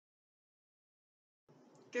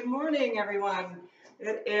Good morning, everyone.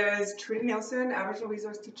 It is Trudy Nielsen, Aboriginal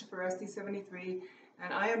Resource Teacher for SD73,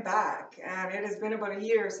 and I am back. And it has been about a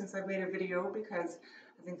year since I made a video because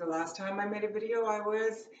I think the last time I made a video I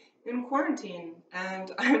was in quarantine,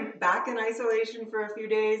 and I'm back in isolation for a few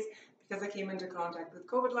days because I came into contact with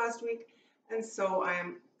COVID last week, and so I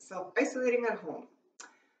am self-isolating at home.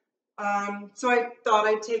 So I thought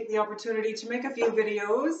I'd take the opportunity to make a few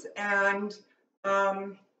videos, and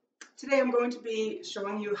today I'm going to be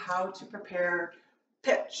showing you how to prepare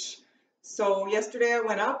pitch. So yesterday I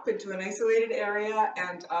went up into an isolated area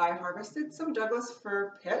and I harvested some Douglas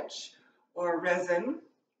fir pitch or resin,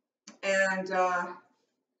 and I'll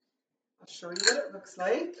show you what it looks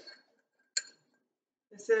like.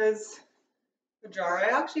 This is the jar.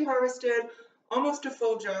 I actually harvested almost a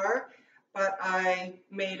full jar, but I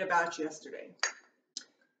made a batch yesterday.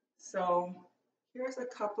 So here's a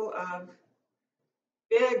couple of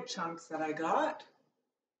big chunks that I got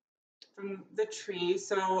from the tree.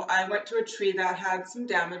 So I went to a tree that had some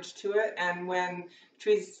damage to it, and when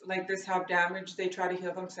trees like this have damage, they try to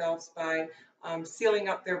heal themselves by sealing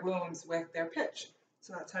up their wounds with their pitch.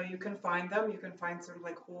 So that's how you can find them. You can find sort of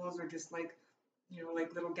like holes or just like,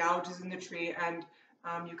 like little gouges in the tree, and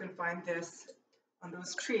you can find this on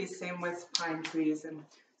those trees. Same with pine trees and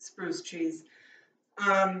spruce trees.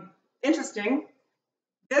 Interesting.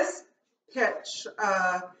 This pitch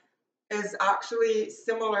is actually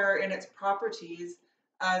similar in its properties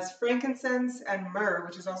as frankincense and myrrh,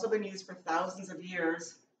 which has also been used for thousands of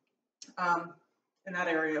years in that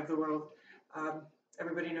area of the world.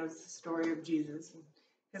 Everybody knows the story of Jesus and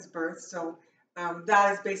his birth, so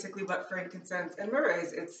that is basically what frankincense and myrrh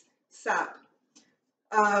is. It's sap,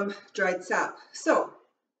 dried sap. So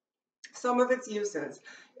some of its uses.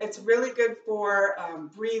 It's really good for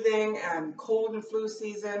breathing and cold and flu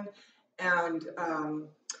season, and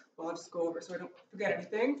well, I'll just go over it so I don't forget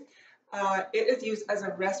anything. It is used as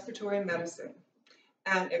a respiratory medicine,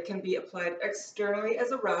 and it can be applied externally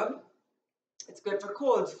as a rub. It's good for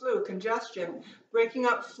colds, flu, congestion, breaking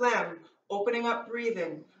up phlegm, opening up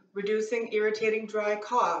breathing, reducing irritating dry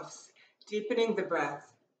coughs, deepening the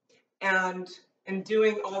breath, and in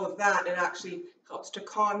doing all of that, it actually helps to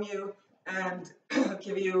calm you and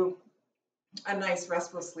give you a nice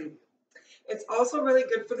restful sleep. It's also really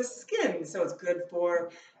good for the skin, so it's good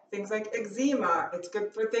for things like eczema. It's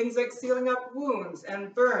good for things like sealing up wounds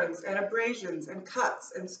and burns and abrasions and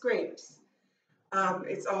cuts and scrapes.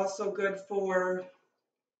 It's also good for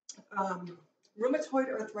rheumatoid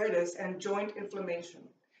arthritis and joint inflammation.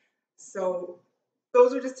 So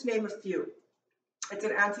those are just to name a few. It's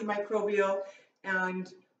an antimicrobial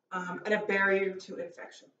and a barrier to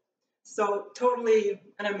infection. So totally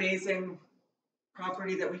an amazing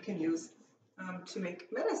property that we can use to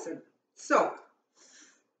make medicine. So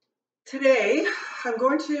today I'm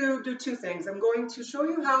going to do two things. I'm going to show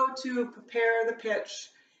you how to prepare the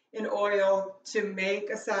pitch in oil to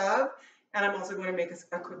make a salve, and I'm also going to make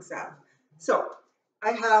a quick salve. So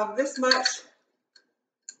I have this much,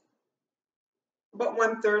 about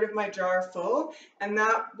 1/3 of my jar full, and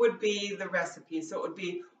that would be the recipe. So it would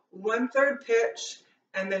be 1/3 pitch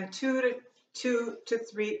and then 2 to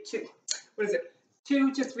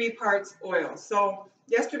 3 parts oil. So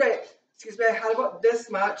yesterday, I had about this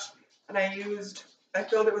much, and I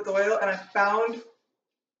filled it with oil, and I found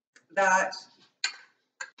that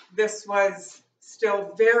this was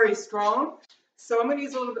still very strong. So I'm going to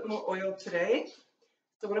use a little bit more oil today.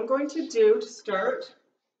 So what I'm going to do to start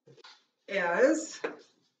is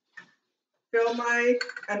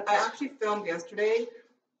and I actually filmed yesterday,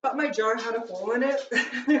 but my jar had a hole in it.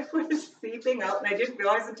 It was seeping out, and I didn't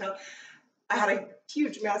realize until I had a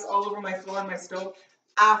huge mess all over my floor and my stove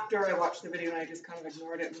after I watched the video, and I just kind of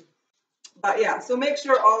ignored it. But yeah, so make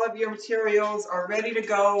sure all of your materials are ready to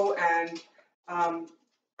go and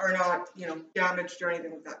are not, damaged or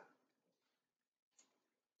anything like that.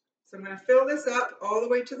 So I'm going to fill this up all the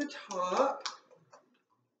way to the top.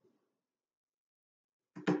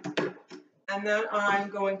 And then I'm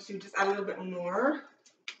going to just add a little bit more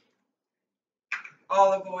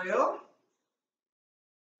olive oil.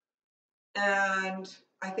 And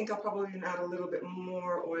I think I'll probably even add a little bit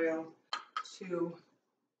more oil to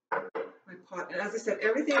my pot. And as I said,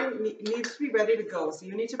 everything needs to be ready to go. So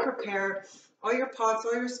you need to prepare all your pots,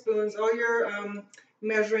 all your spoons, all your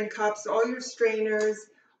measuring cups, all your strainers,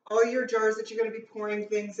 all your jars that you're going to be pouring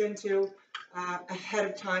things into ahead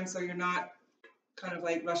of time, so you're not kind of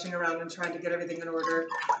like rushing around and trying to get everything in order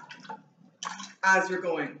as you're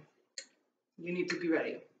going. You need to be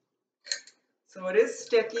ready. So it is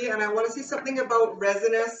sticky, and I want to see something about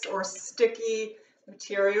resinous or sticky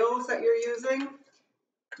materials that you're using.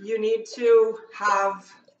 you need to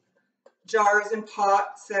have jars and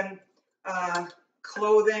pots and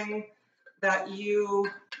clothing that you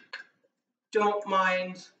don't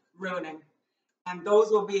mind ruining. And those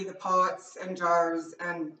will be the pots and jars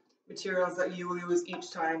and materials that you will use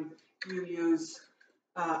each time you use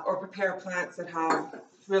or prepare plants that have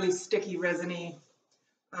really sticky, resiny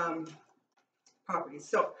properties.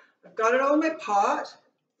 So I've got it all in my pot.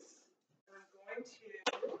 I'm going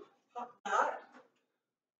to put that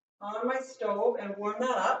on my stove and warm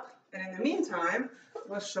that up. And in the meantime,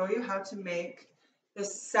 we'll show you how to make the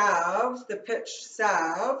salve, the pitch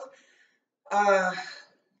salve,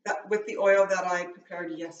 with the oil that I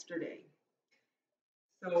prepared yesterday.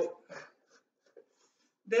 So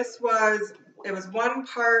it was 1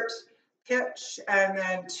 part pitch and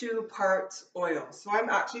then 2 parts oil. So I'm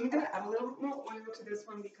actually going to add a little bit more oil to this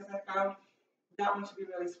one because I found that one to be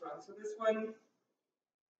really strong. So this one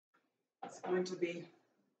is going to be,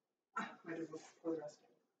 might as well pour the rest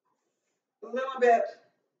in. A little bit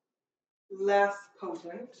less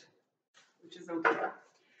potent, which is okay.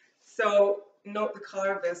 So note the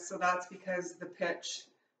color of this. So that's because the pitch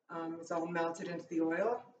is all melted into the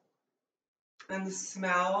oil. And the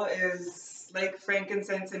smell is like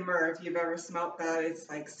frankincense and myrrh. If you've ever smelt that, it's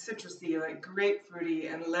like citrusy, like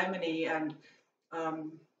grapefruity and lemony and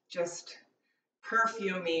just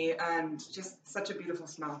perfumey and just such a beautiful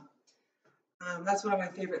smell. That's one of my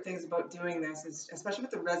favorite things about doing this, is especially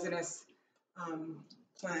with the resinous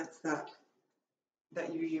plants that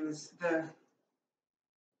you use.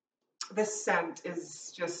 This scent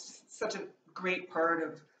is just such a great part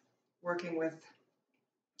of working with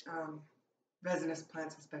resinous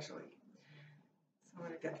plants especially. So I'm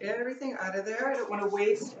going to get everything out of there. I don't want to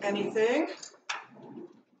waste anything.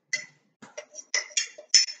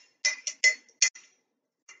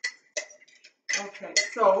 Okay,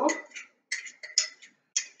 so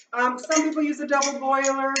some people use a double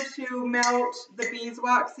boiler to melt the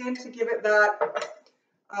beeswax in to give it that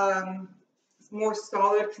more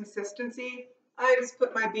solid consistency. I just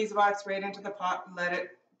put my beeswax right into the pot and let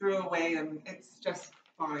it brew away, and it's just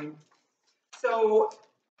fine. So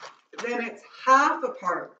then it's half a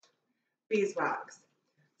part beeswax.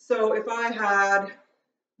 So if I had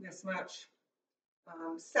this much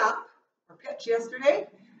sap or pitch yesterday,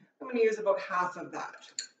 I'm going to use about half of that.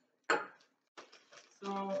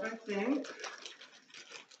 So I think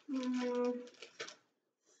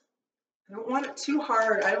I don't want it too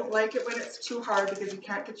hard. I don't like it when it's too hard because you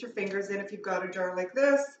can't get your fingers in if you've got a jar like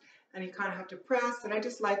this, and you kind of have to press. And I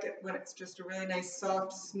just like it when it's just a really nice,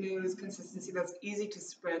 soft, smooth consistency that's easy to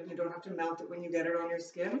spread. You don't have to melt it when you get it on your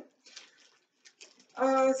skin.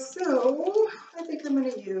 So I think I'm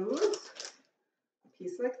going to use a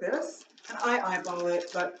piece like this, and I eyeball it,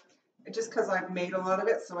 but just because I've made a lot of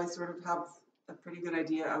it, so I sort of have a pretty good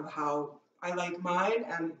idea of how I like mine.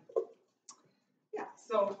 And yeah,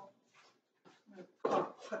 so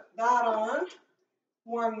I'll put that on,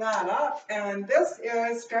 warm that up, and this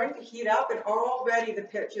is starting to heat up, and already the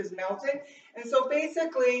pitch is melting. And so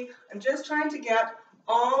basically, I'm just trying to get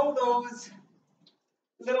all those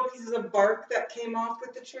little pieces of bark that came off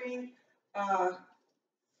with the tree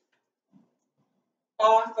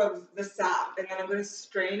off of the sap, and then I'm going to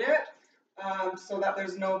strain it so that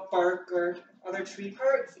there's no bark or other tree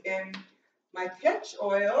parts in my pitch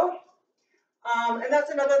oil. And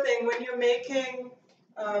that's another thing, when you're making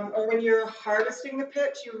or when you're harvesting the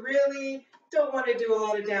pitch, you really don't want to do a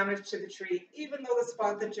lot of damage to the tree, even though the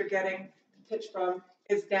spot that you're getting the pitch from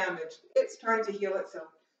is damaged. It's trying to heal itself.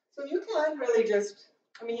 So you can really just,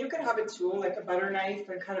 I mean, you can have a tool like a butter knife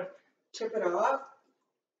and kind of chip it off.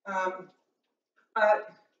 But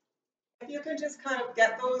if you can just kind of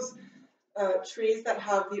get those trees that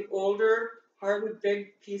have the older, hardened,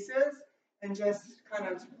 big pieces and just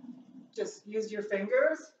kind of just use your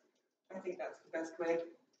fingers, I think that's the best way.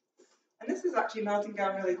 And this is actually melting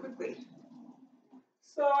down really quickly.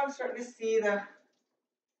 So I'm starting to see the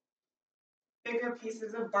bigger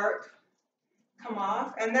pieces of bark come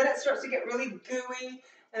off, and then it starts to get really gooey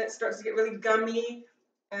and it starts to get really gummy,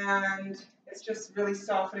 and it's just really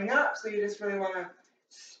softening up. So you just really want to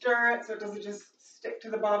stir it so it doesn't just stick to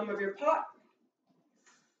the bottom of your pot.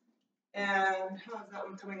 And how's that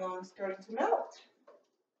one coming along, starting to melt?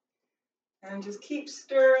 And just keep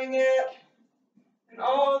stirring it, and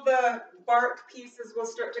all the bark pieces will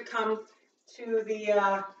start to come to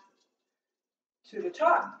the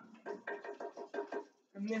top.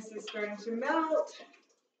 And this is starting to melt,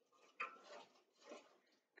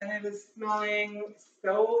 and it is smelling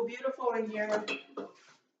so beautiful in here.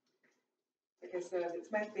 Like I said,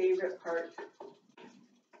 it's my favorite part.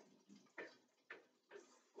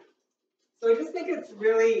 So I just think it's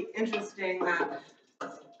really interesting that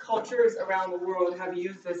cultures around the world have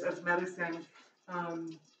used this as medicine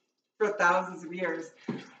for thousands of years.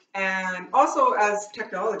 And also as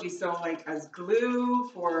technology, so like as glue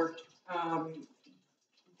for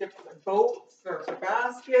different boats or for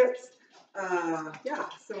baskets. Yeah,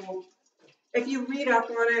 so if you read up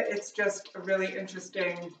on it, it's just a really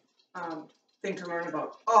interesting thing to learn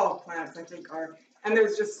about. All plants, I think, are, and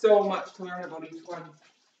there's just so much to learn about each one.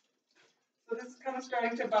 So this is kind of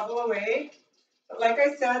starting to bubble away. But like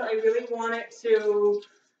I said, I really want it to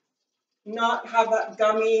not have that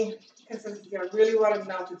gummy consistency. I really want it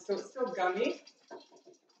melted, so it's still gummy.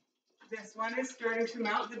 This one is starting to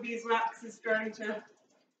melt. The beeswax is starting to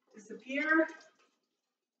disappear.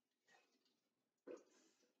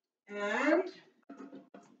 And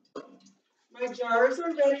my jars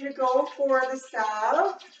are ready to go for the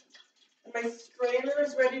salve. And my strainer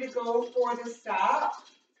is ready to go for the sap.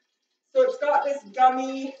 So it's got this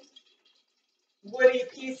gummy, woody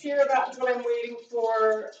piece here. That's what I'm waiting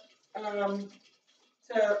for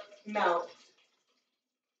to melt.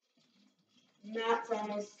 And that's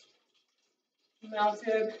almost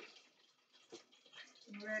melted.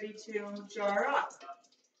 I'm ready to jar up.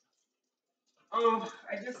 Oh,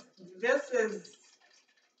 this is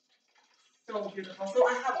so beautiful. So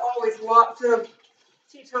I have always lots of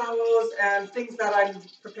tea towels and things that I'm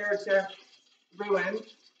prepared to ruin,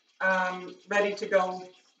 ready to go,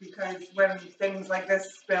 because when things like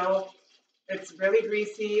this spill, it's really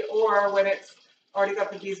greasy, or when it's already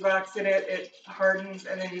got the beeswax in it, it hardens,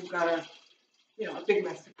 and then you've got a big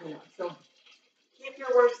mess to clean up. So keep your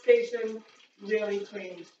workstation really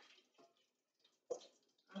clean.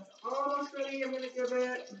 That's almost ready. I'm going to give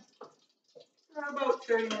it about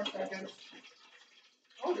 30 more seconds.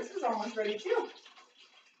 Oh, this is almost ready too.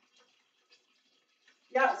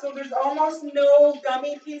 Yeah, so there's almost no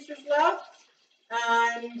gummy pieces left,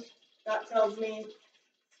 and that tells me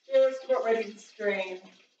just about ready to strain.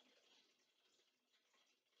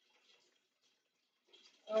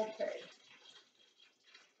 Okay.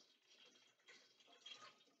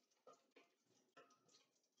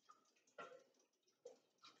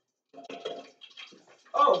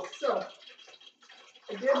 Oh, so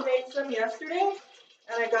I did make some yesterday,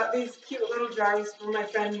 and I got these cute little jars from my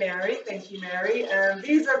friend Mary. Thank you, Mary. And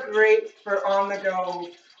these are great for on the go,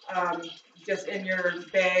 just in your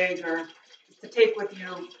bag or just to take with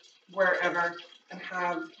you wherever and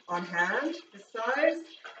have on hand this size.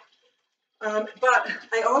 But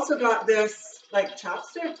I also got this like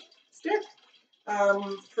chapstick stick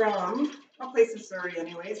from a place in Surrey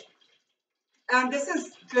anyways. And this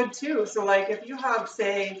is good too. So like if you have,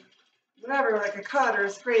 say, whatever, like a cut or a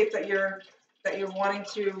scrape that you're wanting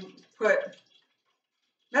to put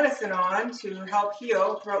medicine on to help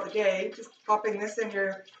heal throughout the day, just popping this in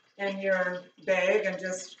your bag and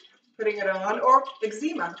just putting it on. Or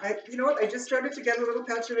eczema. You know what? I just started to get a little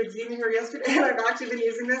patch of eczema here yesterday, and I've actually been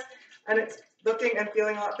using this, and it's looking and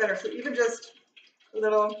feeling a lot better. So even just a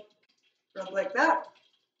little rub like that,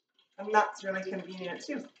 and that's really convenient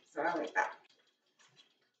too. So I like that.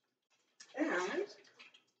 And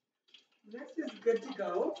this is good to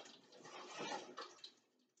go.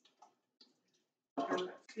 And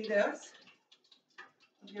let's see this.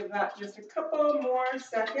 I'll give that just a couple more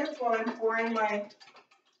seconds while I'm pouring my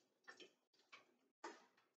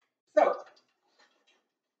soap.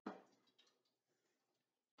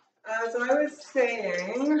 As I was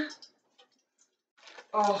saying,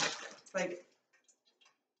 oh, like,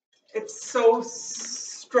 it's so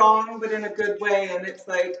strong, but in a good way, and it's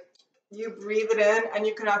like, you breathe it in, and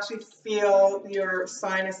you can actually feel your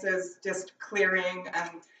sinuses just clearing, and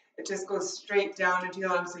it just goes straight down into your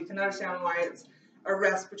lungs, so you can understand why it's a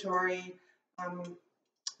respiratory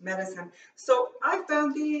medicine. So I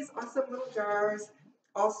found these awesome little jars.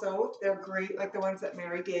 Also, they're great, like the ones that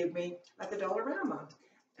Mary gave me at the Dollarama.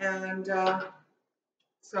 And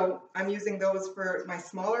so I'm using those for my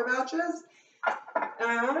smaller batches.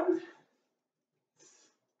 And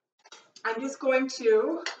I'm just going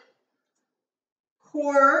to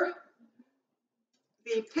pour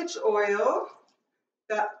the pitch oil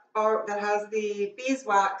that has the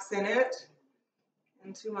beeswax in it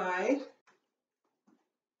into my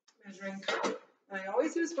measuring cup. And I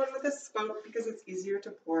always use one with a spout because it's easier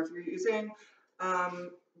to pour. If you're using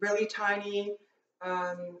really tiny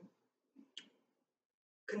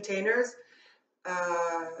containers,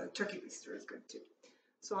 turkey baster is good too.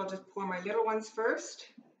 So I'll just pour my little ones first.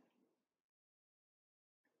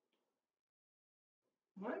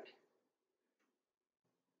 1,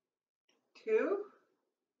 2,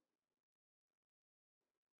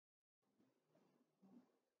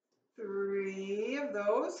 3 of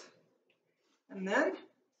those. And then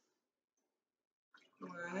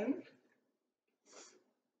 1,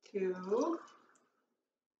 2,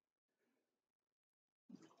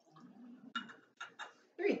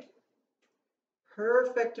 3.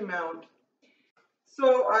 Perfect amount.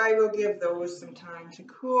 So I will give those some time to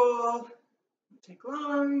cool. Won't take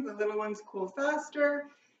long. The little ones cool faster.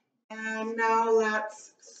 And now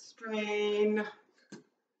let's strain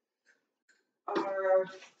our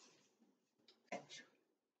pitch.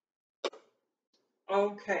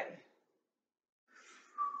 Okay.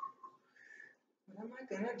 What am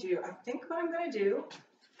I gonna do? I think what I'm gonna do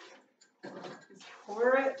is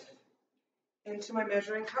pour it into my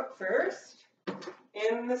measuring cup first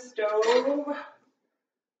in the stove.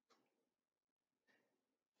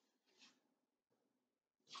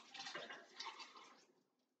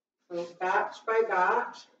 So batch by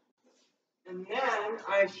batch, and then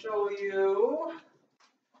I show you,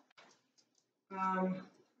 I'm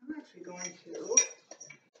actually going to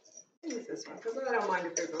use this one because I don't mind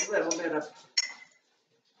if there's a little bit of,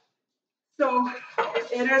 so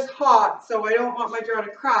it is hot, so I don't want my jar to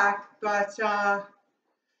crack, but I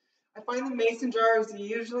find the mason jars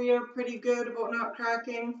usually are pretty good about not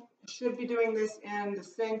cracking. I should be doing this in the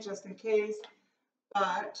sink just in case,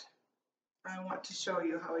 but I want to show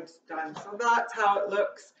you how it's done. So that's how it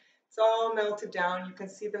looks. It's all melted down. You can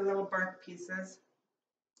see the little bark pieces.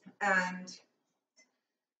 And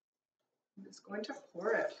I'm just going to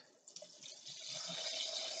pour it.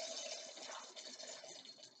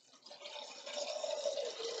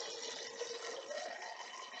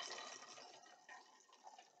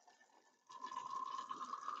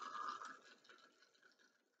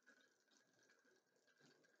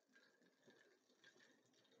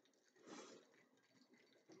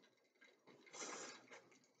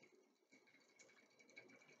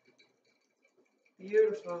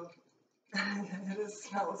 Beautiful. It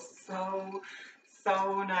smells so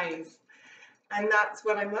nice. And that's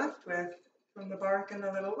what I'm left with from the bark and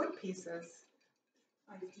the little wood pieces.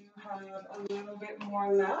 I do have a little bit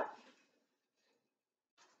more left.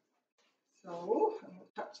 So I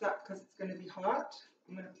won't touch that because it's going to be hot.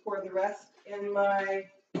 I'm going to pour the rest in my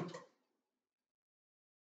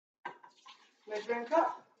measuring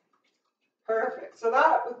cup. Perfect. So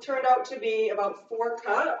that turned out to be about 4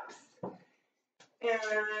 cups. And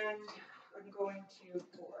I'm going to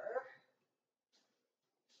pour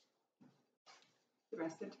the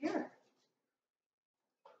rest into here.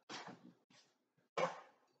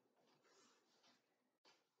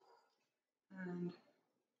 And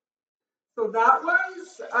so that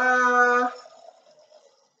was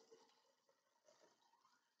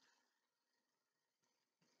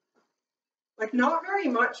like not very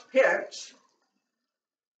much pitch.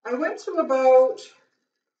 I went to about,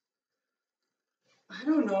 I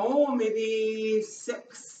don't know, maybe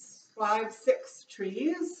 5, 6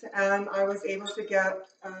 trees, and I was able to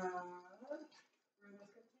get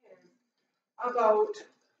about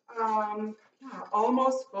yeah,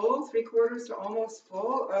 almost full, 3/4 to almost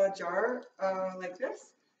full jar like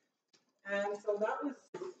this. And so that was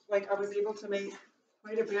like, I was able to make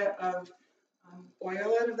quite a bit of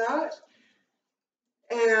oil out of that.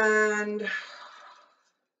 And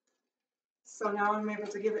so now I'm able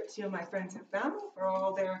to give it to my friends and family for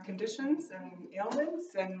all their conditions and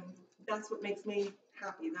ailments, and that's what makes me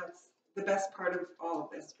happy. That's the best part of all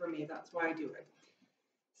of this for me. That's why I do it.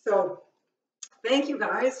 So thank you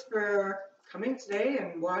guys for coming today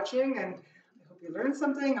and watching, and I hope you learned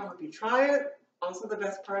something. I hope you try it. Also, the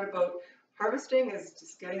best part about harvesting is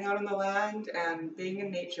just getting out on the land and being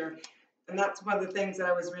in nature. And that's one of the things that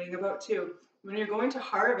I was reading about too. When you're going to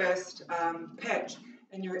harvest pitch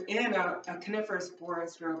and you're in a coniferous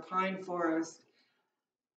forest or a pine forest,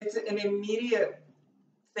 it's an immediate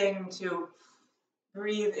thing to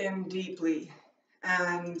breathe in deeply.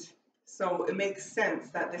 And so it makes sense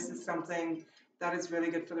that this is something that is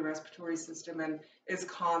really good for the respiratory system and is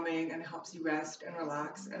calming and helps you rest and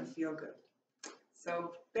relax and feel good.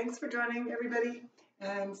 So thanks for joining, everybody,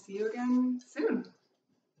 and see you again soon.